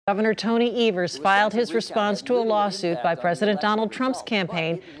Governor Tony Evers filed his response to a lawsuit by President Donald Trump's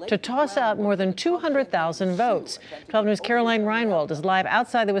campaign to toss out more than 200,000 votes. 12 News' Caroline Reinwald is live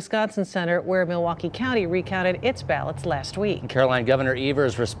outside the Wisconsin Center, where Milwaukee County recounted its ballots last week. Caroline, Governor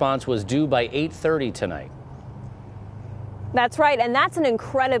Evers' response was due by 8:30 tonight. That's right, and that's an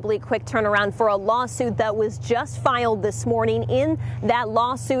incredibly quick turnaround for a lawsuit that was just filed this morning. In that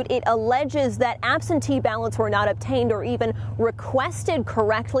lawsuit, it alleges that absentee ballots were not obtained or even requested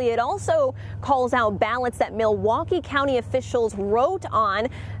correctly. It also calls out ballots that Milwaukee County officials wrote on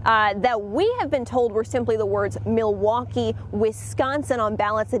that we have been told were simply the words Milwaukee, Wisconsin on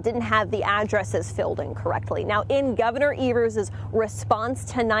ballots that didn't have the addresses filled in correctly. Now, in Governor Evers' response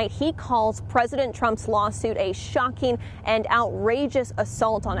tonight, he calls President Trump's lawsuit a shocking and outrageous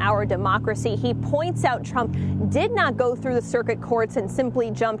assault on our democracy. He points out Trump did not go through the circuit courts and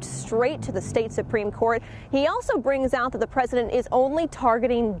simply jumped straight to the state Supreme Court. He also brings out that the president is only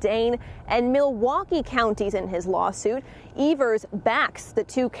targeting Dane and Milwaukee counties in his lawsuit. Evers backs the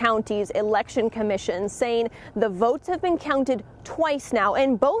two counties' election commissions, saying the votes have been counted twice now,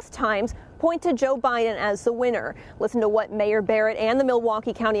 and both times point to Joe Biden as the winner. Listen to what Mayor Barrett and the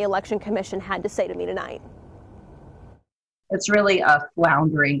Milwaukee County Election Commission had to say to me tonight. It's really a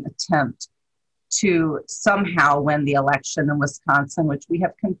floundering attempt to somehow win the election in Wisconsin, which we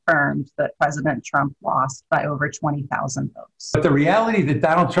have confirmed that President Trump lost by over 20,000 votes. But the reality that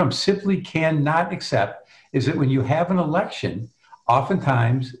Donald Trump simply cannot accept is that when you have an election,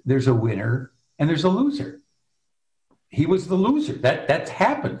 oftentimes there's a winner and there's a loser. He was the loser. That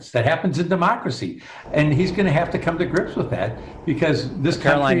happens. That happens in democracy. And he's going to have to come to grips with that because this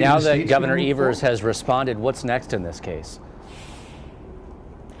Caroline, country... now that Governor Evers has responded, what's next in this case?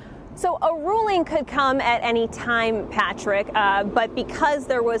 So a ruling could come at any time, Patrick, but because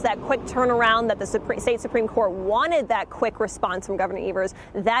there was that quick turnaround that the state Supreme Court wanted that quick response from Governor Evers,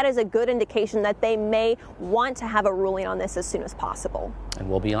 that is a good indication that they may want to have a ruling on this as soon as possible. And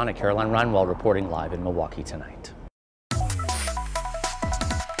we'll be on it. Caroline Reinwald reporting live in Milwaukee tonight.